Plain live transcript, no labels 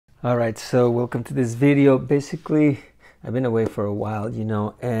Alright, so welcome to this video. Basically, I've been away for a while,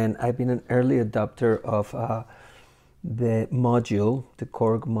 and I've been an early adopter of the module, the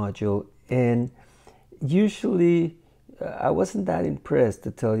KORG module, and usually I wasn't that impressed, to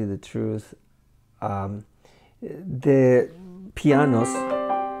tell you the truth. The pianos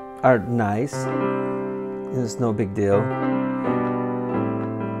are nice, it's no big deal.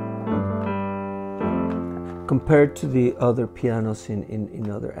 Compared to the other pianos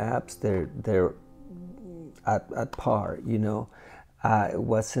in other apps, they're at par, I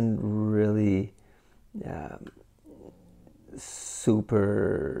wasn't really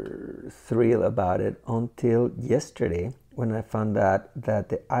super thrilled about it until yesterday when I found out that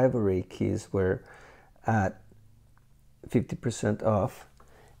the ivory keys were at 50% off,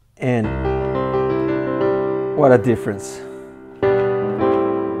 and what a difference.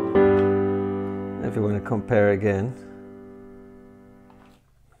 If you want to compare again,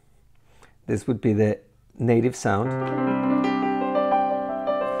 this would be the native sound,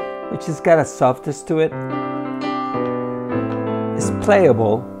 which has got a softness to it. It's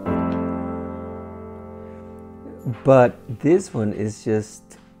playable, but this one is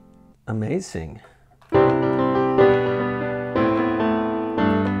just amazing.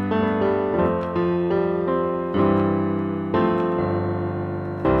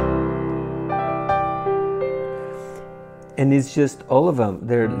 And it's just all of them.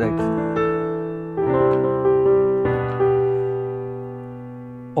 They're like,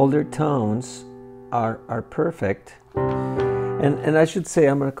 all their tones are perfect. And I should say,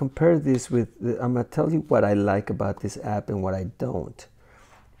 I'm going to compare this with, I'm going to tell you what I like about this app and what I don't.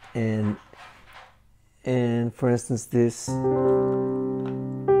 And for instance, this,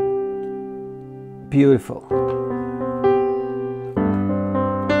 beautiful.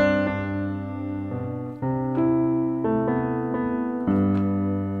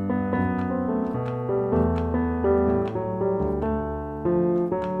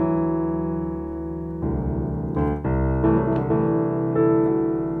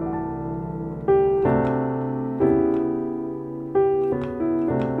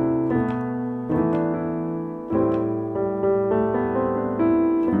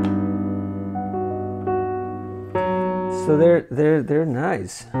 So they're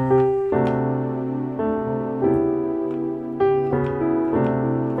nice.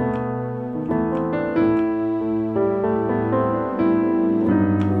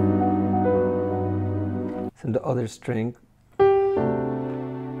 And the other string.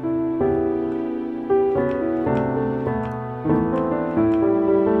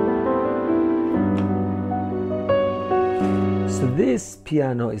 So this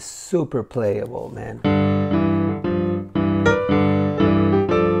piano is super playable, man.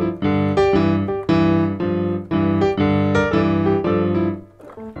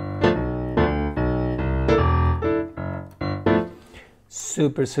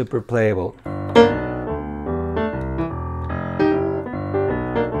 Super playable.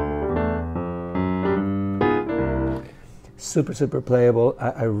 Super playable.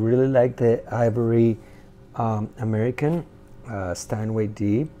 I really like the ivory American Steinway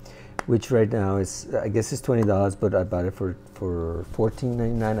D, which right now is, I guess it's $20, but I bought it for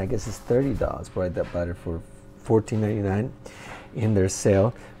 $14.99. I guess it's $30, but I bought it for $14.99 in their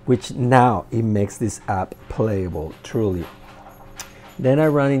sale, which now it makes this app playable, truly. Then I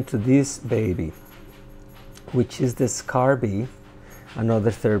run into this baby, which is the Scarby, another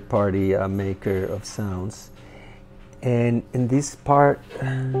third-party maker of sounds. And in this part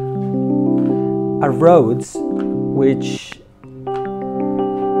are Rhodes, which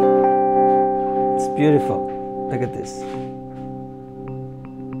it's beautiful. Look at this.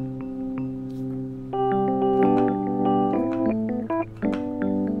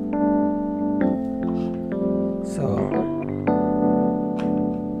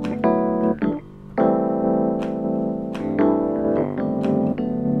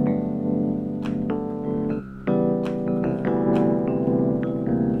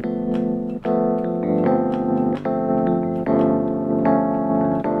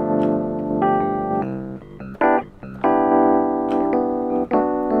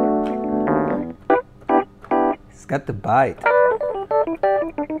 Got the bite.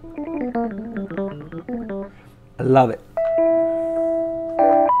 I love it.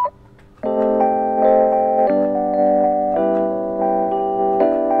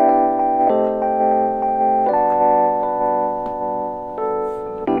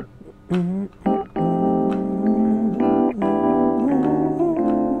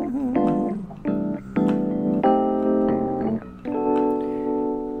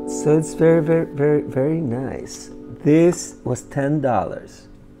 So it's very nice. This was $10.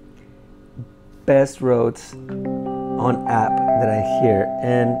 best Rhodes on app that I hear,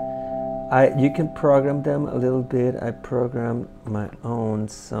 and you can program them a little bit. I programmed my own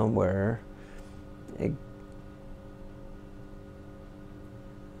somewhere.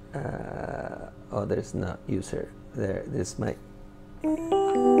 Oh, there's no user there. This might.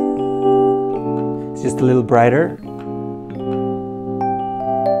 It's just a little brighter.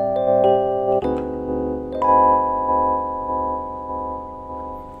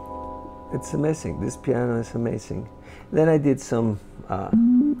 It's amazing. This piano is amazing. Then I did some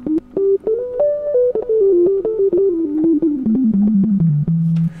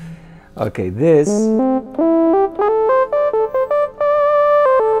okay, this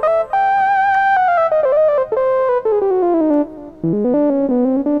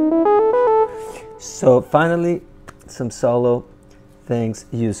so finally some solo things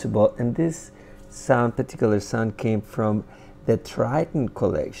usable, and this particular sound came from the Triton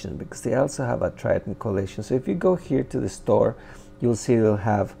collection, because they also have a Triton collection. So if you go here to the store, you'll see they'll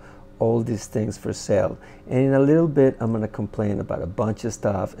have all these things for sale. And in a little bit, I'm gonna complain about a bunch of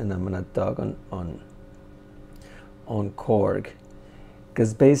stuff, and I'm gonna dog on KORG,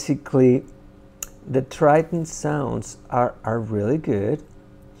 because basically the Triton sounds are really good.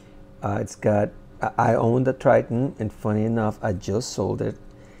 I own the Triton, and funny enough, I just sold it,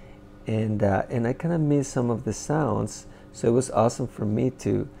 and I kind of miss some of the sounds. So it was awesome for me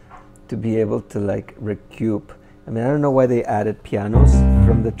to be able to like recoup. I mean, I don't know why they added pianos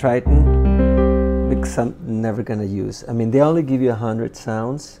from the Triton, because I'm never gonna use. I mean, they only give you 100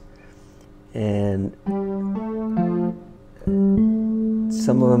 sounds, and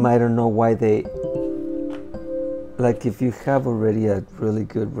some of them I don't know why they, like, if you have already a really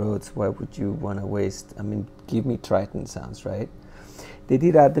good Rhodes, why would you want to waste? I mean, give me Triton sounds, right? They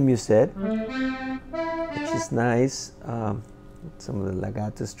did add the musette, which is nice. Some of the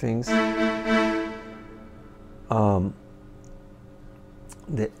legato strings.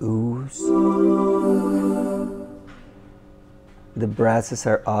 The oohs. The brasses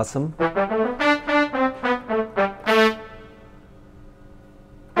are awesome.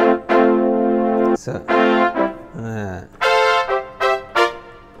 So,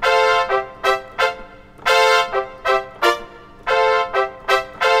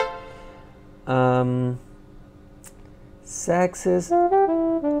 saxes,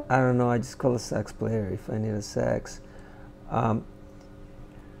 I don't know, I just call a sax player if I need a sax.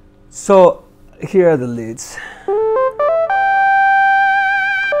 So here are the leads.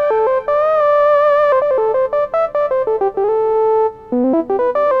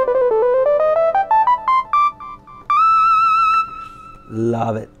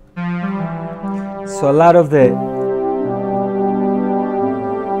 Love it. So a lot of the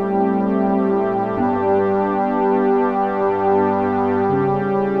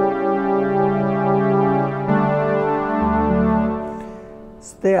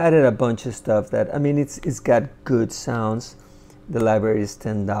they added a bunch of stuff that, I mean, it's got good sounds. The library is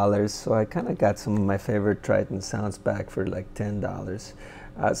 $10, so I kind of got some of my favorite Triton sounds back for like $10.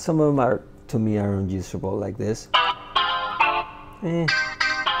 Some of them are, to me, are unusable, like this.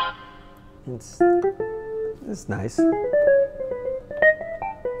 It's nice.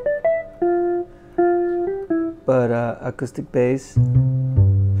 But acoustic bass,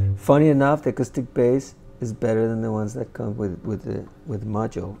 funny enough, the acoustic bass is better than the ones that come with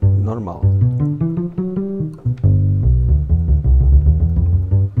module, normal.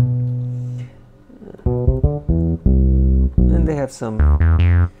 And they have some,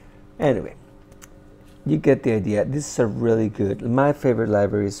 anyway, you get the idea. These are really good. My favorite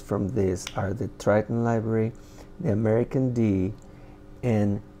libraries from this are the Triton library, the American D,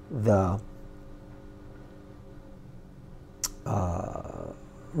 and the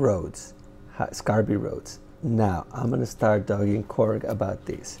Rhodes. Scarby Rhodes. Now I'm going to start dogging KORG about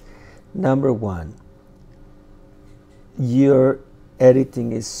this. Number one, your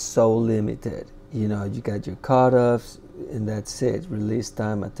editing is so limited. You know, you got your cutoffs, and that's it. Release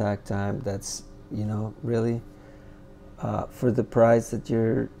time, attack time. That's, you know, really for the price that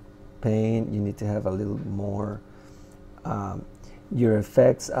you're paying, you need to have a little more. Your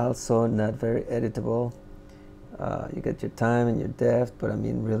effects also not very editable. You got your time and your depth, but I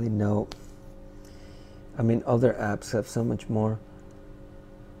mean, really no. I mean, other apps have so much more.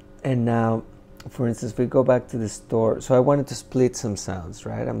 And now, for instance, if we go back to the store, so I wanted to split some sounds,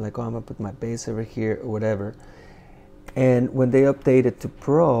 right? I'm like, oh, I'm gonna put my bass over here or whatever. And when they updated to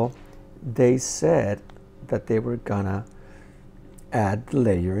Pro, they said that they were gonna add the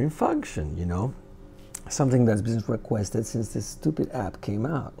layering function, you know? Something that's been requested since this stupid app came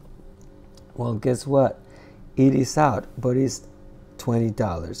out. Well, guess what? It is out, but it's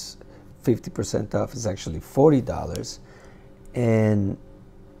 $20. 50% off is actually $40, and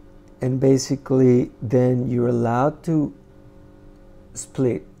basically then you're allowed to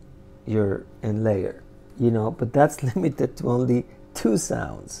split your and layer, you know, but that's limited to only 2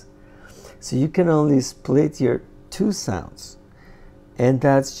 sounds. So you can only split your 2 sounds, and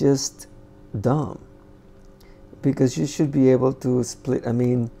that's just dumb, because you should be able to split. I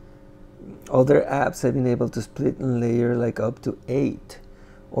mean, other apps have been able to split and layer like up to 8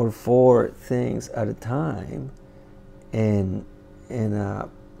 or 4 things at a time, and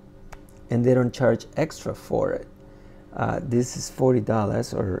they don't charge extra for it. This is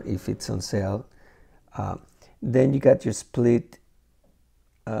 $40, or if it's on sale. Then you got your split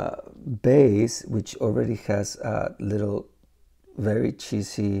bass, which already has a little very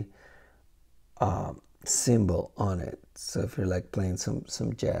cheesy cymbal on it. So if you're like playing some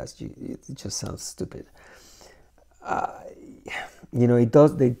jazz, it just sounds stupid. You know,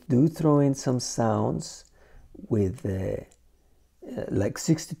 they do throw in some sounds with like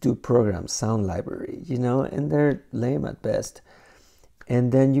 62 programs, sound library, you know, and they're lame at best.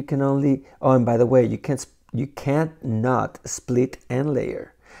 And then you can only, oh, and by the way, you can't not split and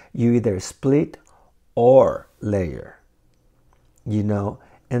layer. You either split or layer, you know,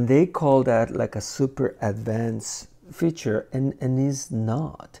 and they call that like a super advanced feature, and is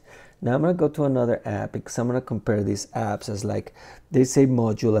not. Now I'm going to go to another app, because I'm going to compare these apps as, like, they say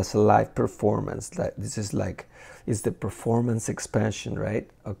module as a live performance. That this is like, is the performance expansion, right?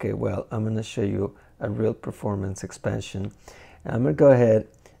 Okay, well, I'm going to show you a real performance expansion. And I'm going to go ahead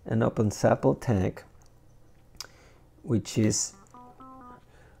and open SampleTank, which is,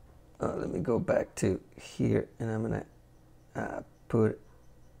 let me go back to here, and I'm going to put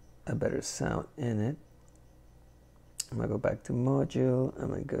a better sound in it. I'm going to go back to module. I'm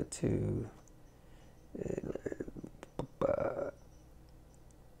going to go to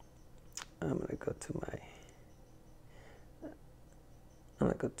I'm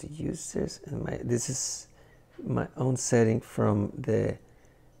going to go to users, and this is my own setting from the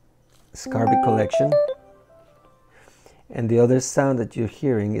Scarby collection, and the other sound that you're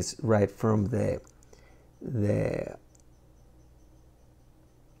hearing is right from the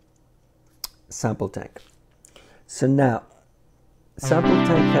SampleTank. So now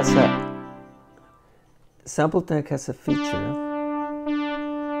SampleTank has a feature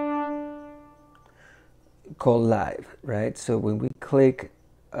called live, right? So when we click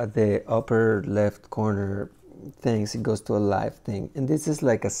at the upper left corner things, it goes to a live thing, and this is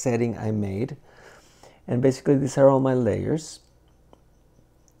like a setting I made, and basically these are all my layers,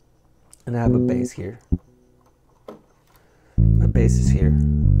 and I have a bass here. My bass is here.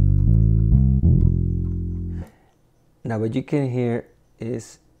 Now what you can hear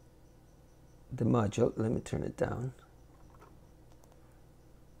is the module. Let me turn it down.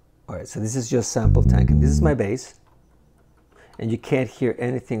 Alright, so this is just SampleTank, and this is my bass, and you can't hear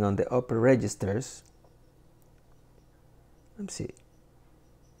anything on the upper registers. Let me see.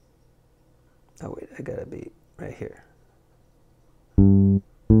 Oh wait, I gotta be right here.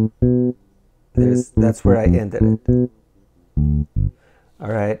 That's where I ended it.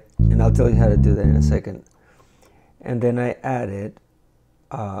 Alright, and I'll tell you how to do that in a second. And then I added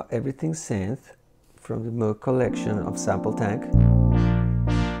everything synth from the Moog collection of SampleTank.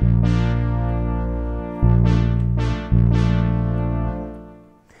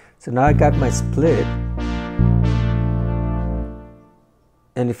 So now I got my split,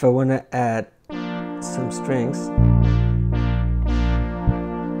 and if I want to add some strings,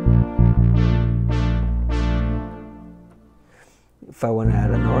 if I want to add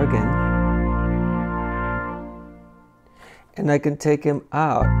an organ, and I can take them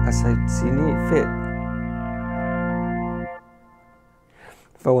out as I see fit.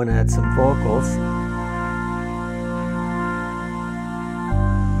 If I want to add some vocals,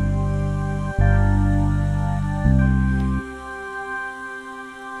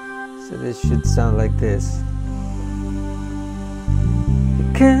 so this should sound like this.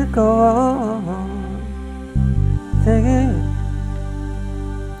 You can't go on thinking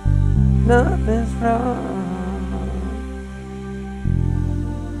nothing's wrong,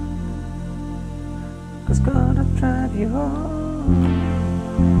 'cause gonna drive you on.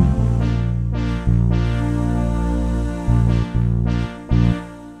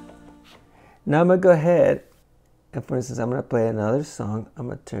 Now I'm gonna go ahead and, for instance, I'm gonna play another song. I'm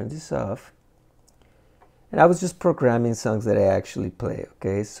gonna turn this off, and I was just programming songs that I actually play.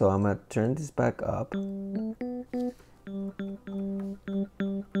 Okay, so I'm gonna turn this back up.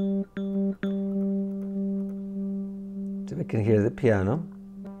 So we can hear the piano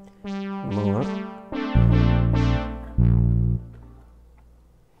more.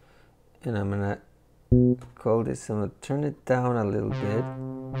 and I'm gonna call this, I'm gonna turn it down a little bit.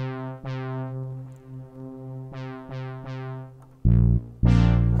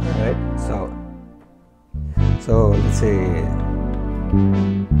 Alright, so let's say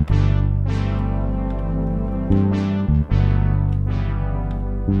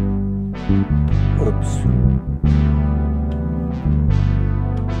oops.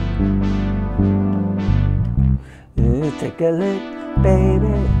 Take a look,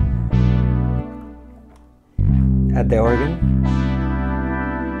 baby, at the organ.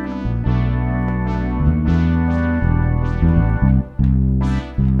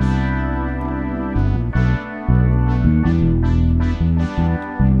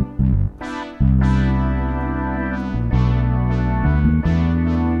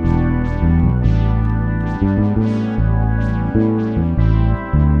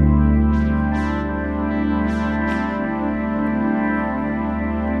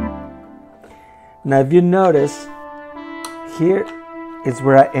 Now if you notice, here is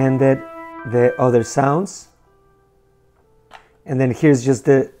where I ended the other sounds, and then here's just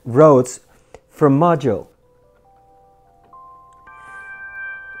the roads from module.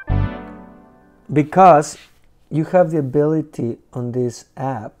 Because you have the ability on this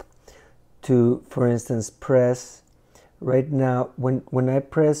app to, for instance, press right now, when I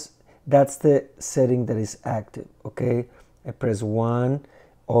press, that's the setting that is active, okay? I press 1,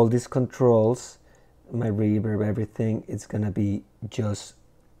 all these controls, my reverb, everything, it's gonna be just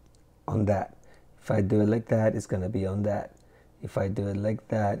on that. If I do it like that, it's gonna be on that. If I do it like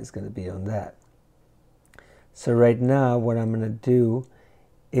that, it's gonna be on that. So right now, what I'm gonna do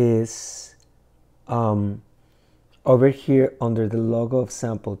is over here under the logo of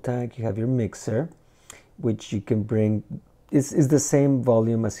SampleTank, you have your mixer, which you can bring. It's the same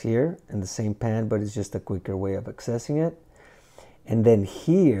volume as here and the same pan, but it's just a quicker way of accessing it. And then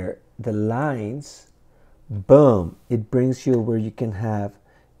here, the lines, boom, it brings you where you can have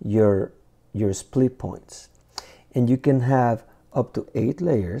your split points. And you can have up to 8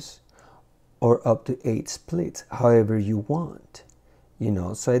 layers or up to 8 splits, however you want. You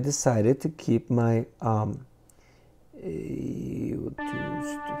know, so I decided to keep my 1, 2, 3,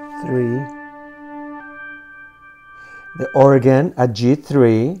 the organ at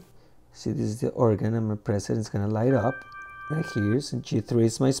G3. See, this is the organ. I'm gonna press it, it's gonna light up right here. So G3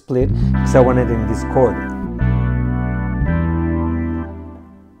 is my split because I want it in this chord.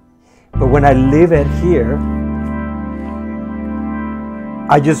 But when I leave it here,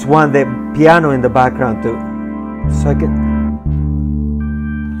 I just want the piano in the background too, so I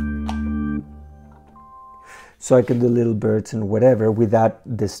can do little birds and whatever without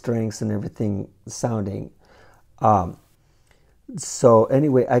the strings and everything sounding. So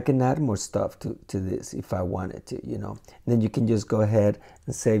anyway, I can add more stuff to this if I wanted to, you know. And then you can just go ahead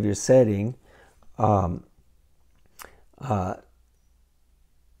and save your setting.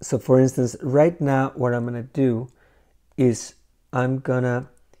 So for instance, right now, what I'm gonna do is I'm gonna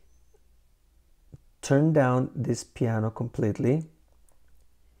turn down this piano completely,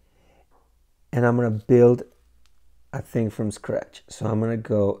 and I'm gonna build a thing from scratch. So I'm gonna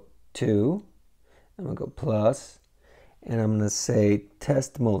go to, I'm gonna go plus, and I'm gonna say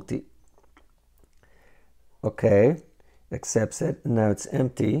test multi. Okay, accepts it. Now it's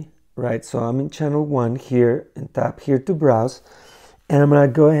empty, right? So I'm in channel 1 here and tap here to browse. And I'm gonna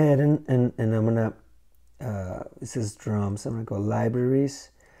go ahead and I'm gonna, this is drums, I'm gonna go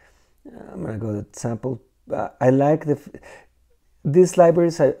libraries. I'm gonna go to sample. I like these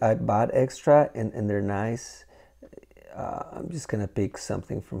libraries I bought extra and they're nice. I'm just gonna pick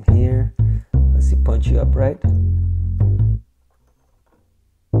something from here. Let's see, punch you up, right?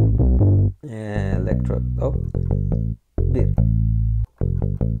 And electro, oh, beat.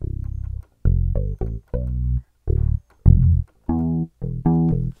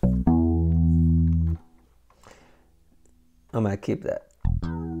 I'm gonna keep that.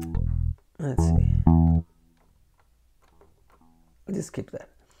 Let's see. I'll just keep that.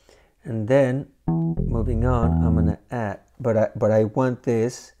 And then moving on, I'm gonna add, but I want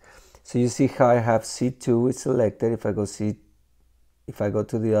this. So you see how I have C2 is selected. If I go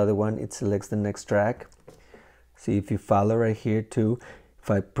to the other one, it selects the next track. See, if you follow right here too,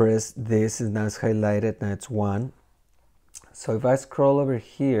 if I press this, and now it's highlighted, now it's 1. So if I scroll over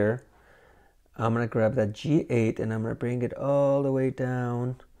here, I'm gonna grab that G8 and I'm gonna bring it all the way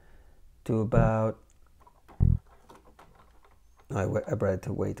down to about, I brought it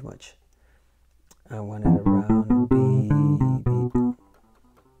to way too much. I want it around B.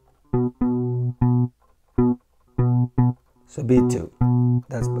 So B2,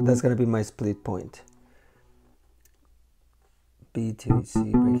 that's gonna be my split point. B2,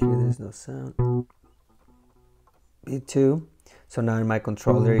 see right here, there's no sound. B2. So now in my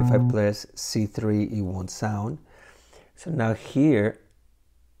controller, if I press C3, it won't sound. So now here,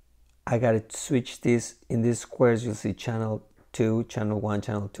 I gotta switch this. In these squares, you'll see channel 2, channel 1,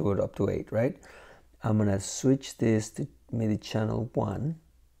 channel 2, up to 8, right? I'm gonna switch this to MIDI channel 1.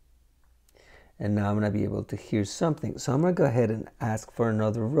 And now I'm gonna be able to hear something. So I'm gonna go ahead and ask for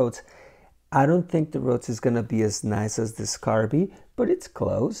another Rhodes. I don't think the Rhodes is gonna be as nice as the Scarby, but it's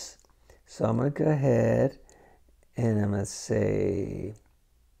close. So I'm gonna go ahead and I'm gonna say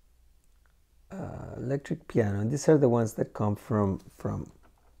electric piano. And these are the ones that come from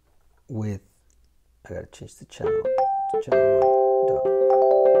with, I gotta change the channel to channel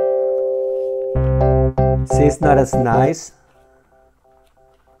 1, done. See, it's not as nice.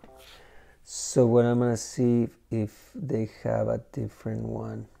 So what I'm gonna see if they have a different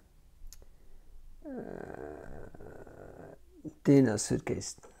one. Dino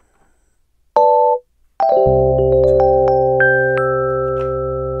Suitcase.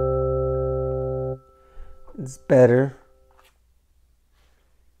 It's better.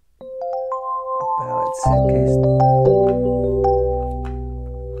 Ballad Suitcase.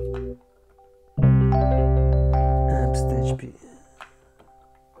 Amp Stage P.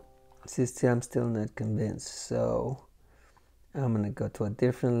 See, I'm still not convinced, so I'm gonna go to a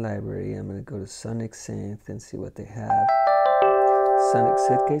different library. I'm gonna go to Sonic Synth and see what they have. Sonic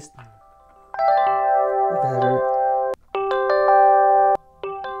Suitcase. Better.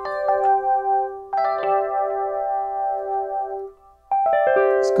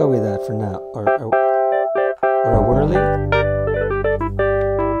 Let's go with that for now. Or a whirly.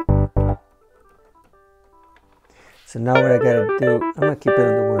 So now what I gotta do, I'm gonna keep it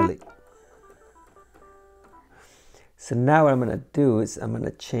on the whirly. So now what I'm gonna do is I'm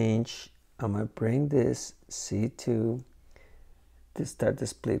gonna bring this C2 to start the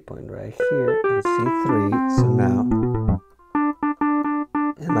split point right here on C3. So now,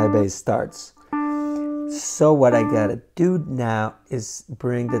 and my bass starts. So what I gotta do now is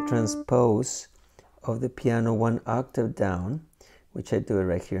bring the transpose of the piano 1 octave down, which I do it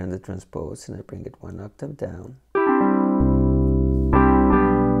right here on the transpose, and I bring it 1 octave down.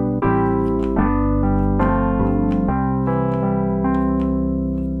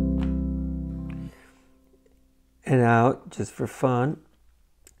 And now, just for fun,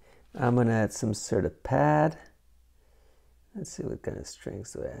 I'm gonna add some sort of pad. Let's see what kind of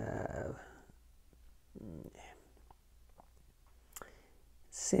strings do I have.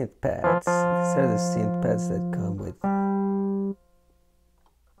 Synth pads. These are the synth pads that come with. Oh,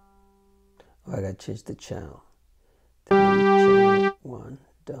 I gotta change the channel. Channel 1,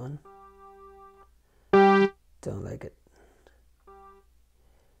 done. Don't like it.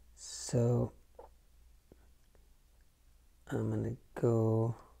 So I'm gonna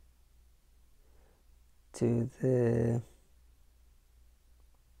go to the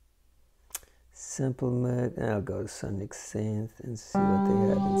sample mode, and I'll go to Sonic Synth and see what they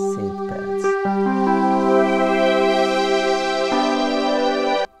have in synth pads.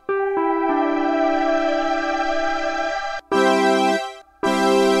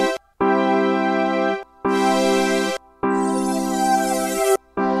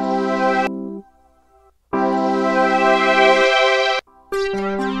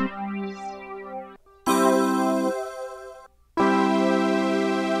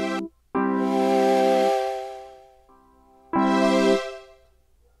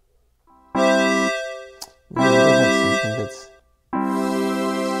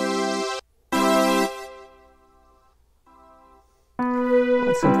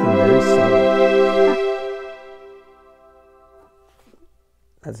 Something very subtle.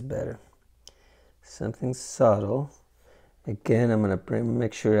 That's better. Something subtle. Again, I'm gonna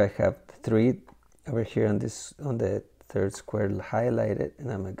make sure I have 3 over here on the third square highlighted,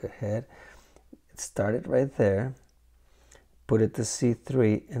 and I'm gonna go ahead, start it right there, put it to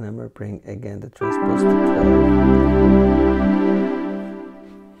C3, and I'm gonna bring again the transpose to 12.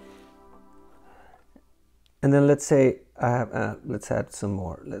 And then let's say I have, let's add some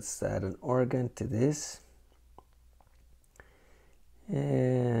more. Let's add an organ to this.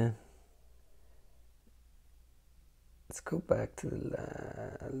 And let's go back to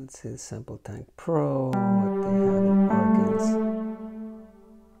let's see the SampleTank Pro, what they have in organs.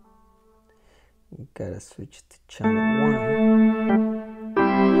 We gotta switch to channel 1.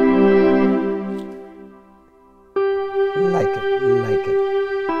 Like it.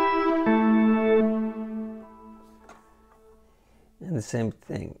 And the same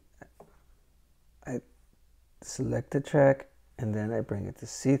thing, I select the track and then I bring it to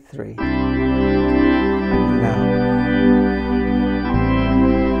C3. Now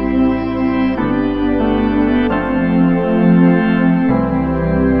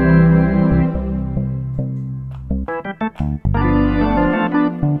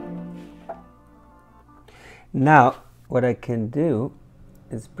Now, what I can do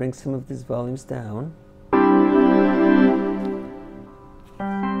is bring some of these volumes down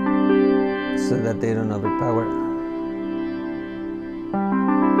so that they don't overpower.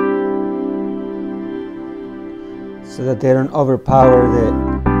 So that they don't overpower the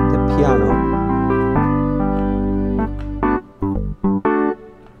piano.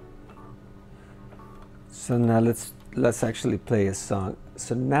 So now let's actually play a song.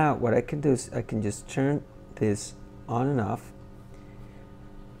 So now what I can do is I can just turn this on and off,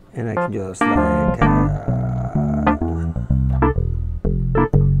 and I can just like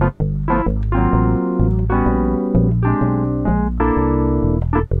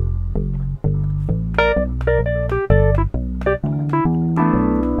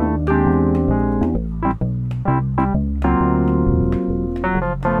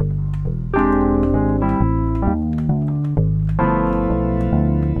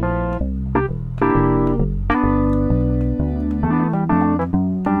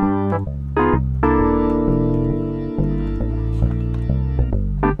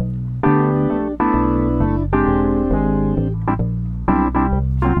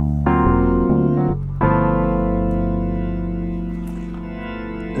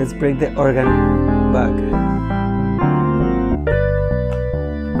let's bring the organ back.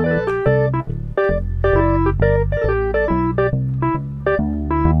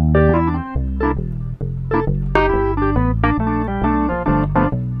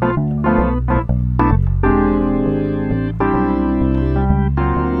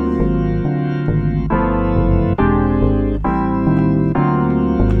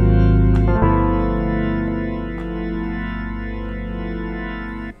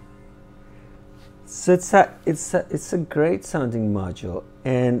 So it's a great sounding module,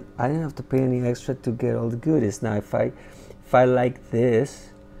 and I didn't have to pay any extra to get all the goodies. Now if I like this,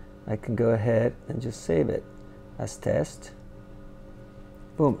 I can go ahead and just save it as test.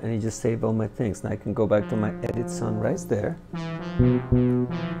 Boom, and it just saved all my things. Now I can go back to my edit sunrise there. And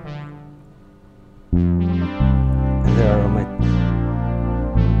there are all my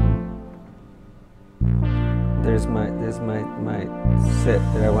there's my set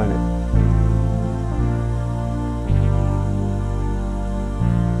that I wanted.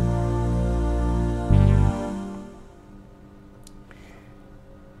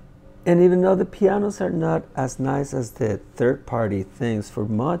 And even though the pianos are not as nice as the third-party things for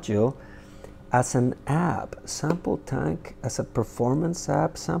module, as an app, SampleTank, as a performance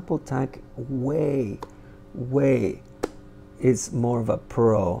app, SampleTank way is more of a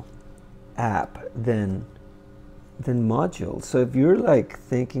pro app than module. So if you're like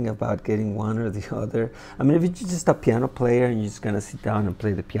thinking about getting one or the other, I mean, if you're just a piano player and you're just gonna sit down and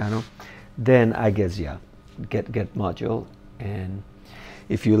play the piano, then I guess yeah, get module. And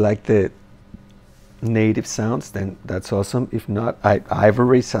if you like the native sounds, then that's awesome. If not,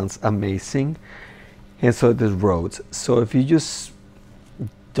 Ivory sounds amazing, and so does Rhodes. So if you just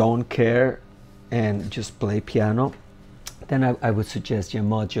don't care and just play piano, then I would suggest your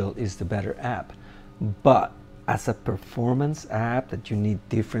module is the better app. But as a performance app that you need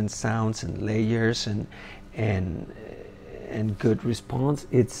different sounds and layers and good response,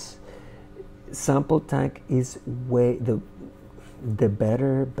 it's SampleTank is way the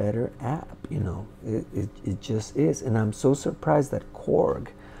better app, you know. It just is. And I'm so surprised that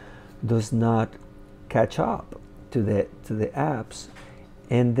KORG does not catch up to the apps.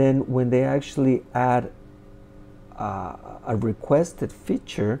 And then when they actually add a requested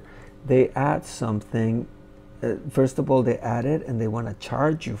feature, they add something. First of all, they add it and they want to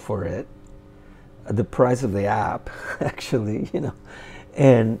charge you for it, the price of the app actually, you know.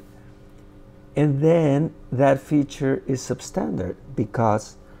 And then that feature is substandard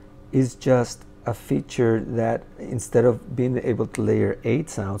because it's just a feature that instead of being able to layer 8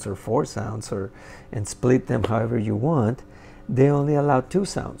 sounds or 4 sounds and split them however you want, they only allow 2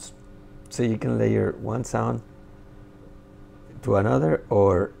 sounds. So you can layer 1 sound to another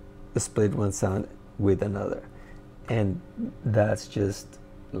or split 1 sound with another. And that's just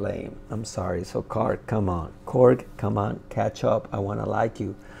lame. I'm sorry. So KORG, come on, catch up. I want to like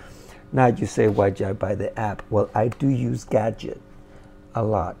you. Now you say, why did I buy the app? Well, I do use Gadget a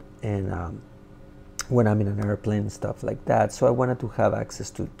lot, and when I'm in an airplane and stuff like that, so I wanted to have access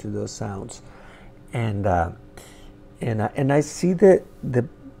to those sounds, and I see the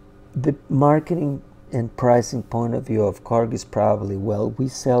marketing and pricing point of view of KORG is probably, well, we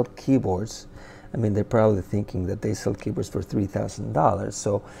sell keyboards. I mean, they're probably thinking that they sell keyboards for $3,000,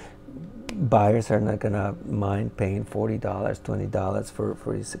 so buyers are not gonna mind paying $40, $20 for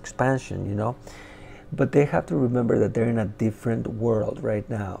this expansion, you know. But they have to remember that they're in a different world right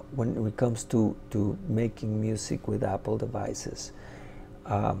now when it comes to making music with Apple devices.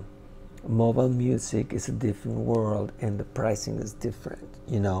 Mobile music is a different world, and the pricing is different,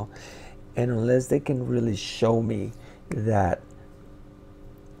 you know. And unless they can really show me that,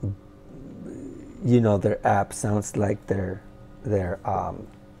 you know, their app sounds like their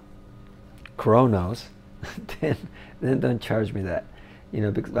Chronos, then don't charge me that, you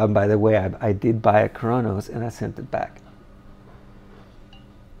know. Because by the way, I did buy a Chronos and I sent it back.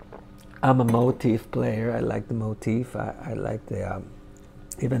 I'm a motif player. I like the motif. I like the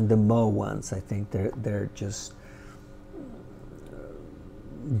even the Mo ones. I think they're just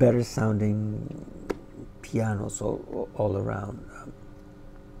better sounding pianos all around.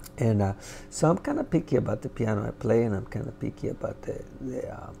 And so I'm kind of picky about the piano I play, and I'm kind of picky about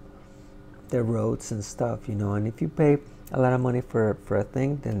the Rhodes and stuff, you know. And if you pay a lot of money for a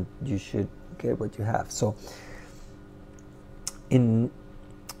thing, then you should get what you have. So in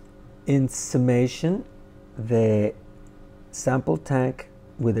summation, the SampleTank,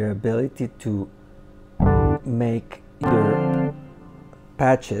 with their ability to make your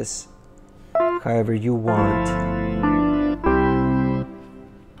patches however you want,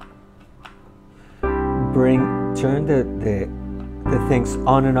 turn the things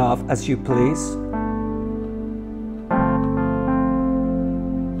on and off as you please.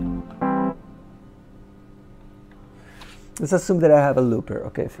 Let's assume that I have a looper,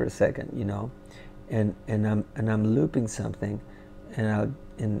 okay, for a second, you know, and I'm looping something, and I'm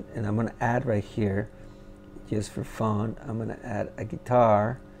gonna add right here, just for fun, I'm gonna add a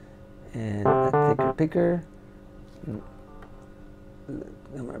guitar and a thicker picker. I'm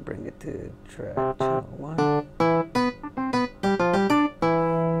gonna bring it to track channel 1.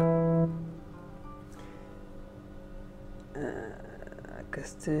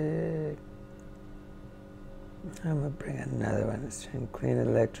 Acoustic. I'm gonna bring another one. String clean,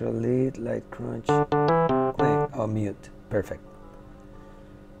 electro, lead, light crunch, clean. Oh, mute. Perfect.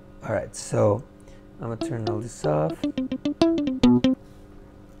 All right, so I'm gonna turn all this off.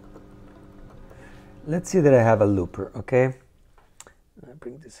 Let's see that I have a looper, okay? I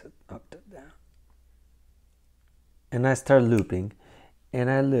bring this up to down, and I start looping, and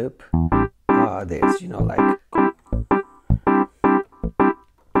I loop this, you know, like.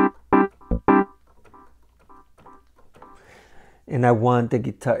 And I want the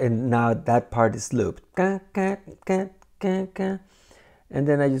guitar, and now that part is looped. And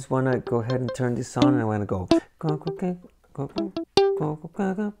then I just want to go ahead and turn this on, and I want to go.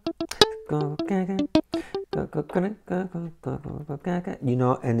 You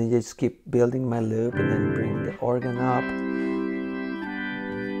know, and then just keep building my loop, and then bring the organ up.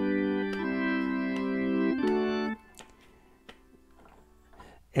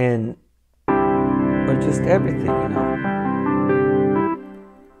 And, or just everything, you know.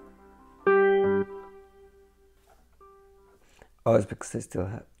 Oh, it's because I still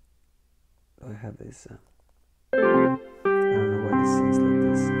have. I have this. I don't know why this sounds like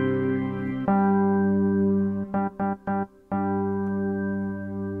this.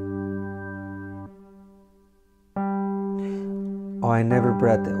 Oh, I never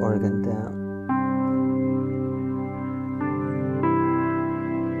brought the organ down.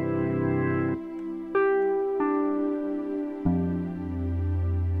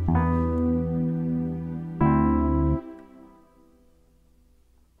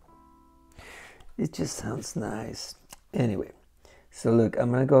 It just sounds nice. Anyway, so look,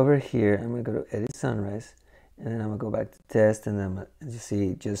 I'm gonna go over here. I'm gonna go to Edit Sunrise, and then I'm gonna go back to Test, and then you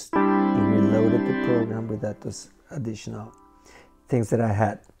see, just reloaded the program without those additional things that I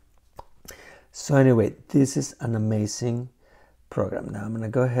had. So anyway, this is an amazing program. Now I'm gonna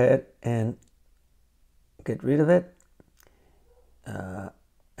go ahead and get rid of it, and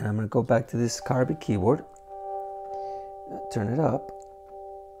I'm gonna go back to this Carby keyboard, turn it up.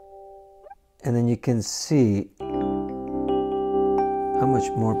 And then you can see how much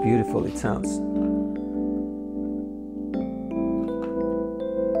more beautiful it sounds.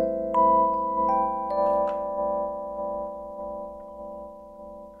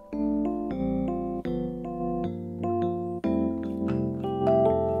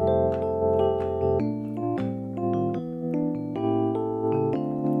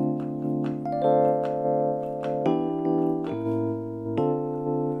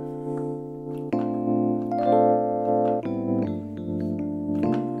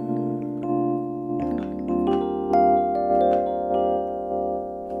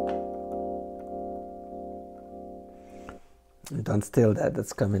 Don't steal that.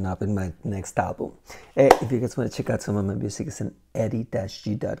 That's coming up in my next album. Hey, if you guys want to check out some of my music, it's on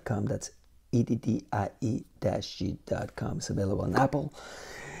eddie-g.com. That's eddie-g.com. It's available on Apple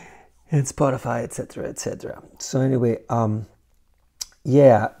and Spotify, etc., etc. So anyway,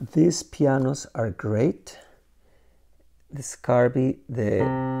 yeah, these pianos are great. The Scarby, the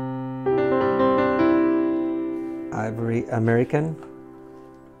Ivory American.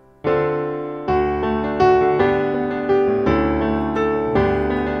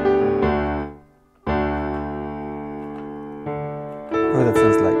 Oh, that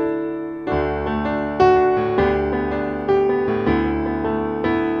sounds like.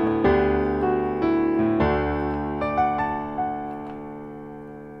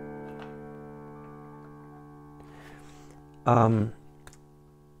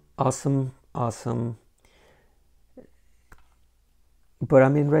 Awesome. But I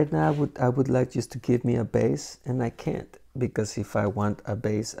mean, right now I would like just to give me a bass, and I can't, because if I want a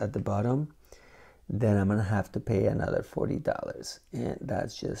bass at the bottom, then I'm gonna have to pay another $40, and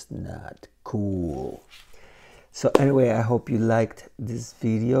that's just not cool. So anyway, I hope you liked this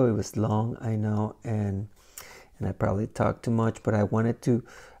video. It was long, I know, and I probably talked too much, but I wanted to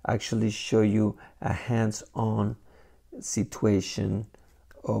actually show you a hands-on situation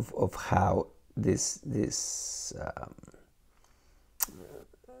of how this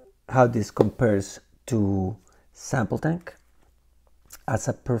compares to SampleTank as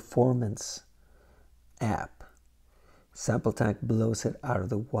a performance app. SampleTank blows it out of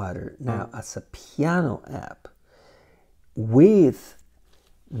the water. Now, as a piano app, with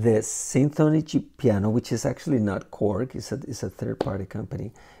the Synthonicgy piano, which is actually not KORG, it's a third-party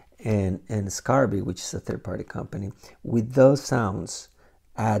company, and Scarby, which is a third-party company, with those sounds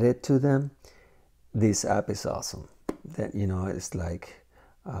added to them, this app is awesome. That, you know, it's like,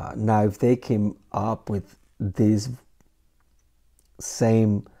 now if they came up with these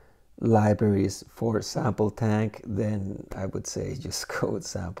same libraries for SampleTank, then I would say just go with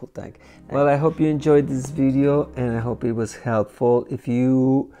SampleTank. Well, I hope you enjoyed this video, and I hope it was helpful. If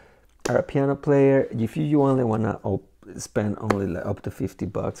you are a piano player, if you only want to spend only like up to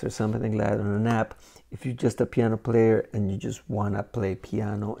 $50 or something like that on an app, if you're just a piano player and you just want to play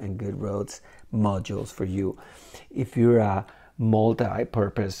piano and good roads, modules for you. If you're a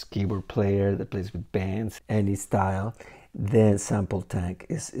multi-purpose keyboard player that plays with bands, any style, then SampleTank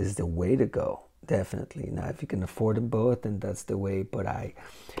is the way to go, definitely. Now, if you can afford them both, then that's the way, but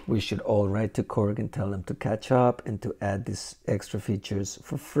we should all write to KORG and tell them to catch up and to add these extra features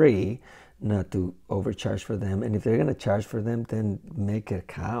for free, not to overcharge for them. And if they're going to charge for them, then make it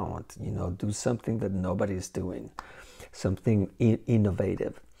count. You know, do something that nobody's doing, something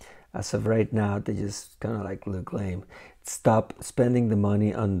innovative. As of right now, they just kind of like look lame. Stop spending the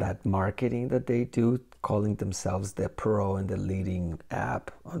money on that marketing that they do, calling themselves the pro and the leading app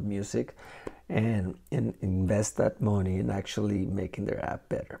on music, and invest that money in actually making their app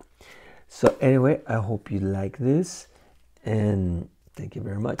better. So anyway, I hope you like this, and thank you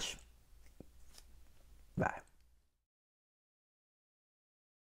very much. Bye.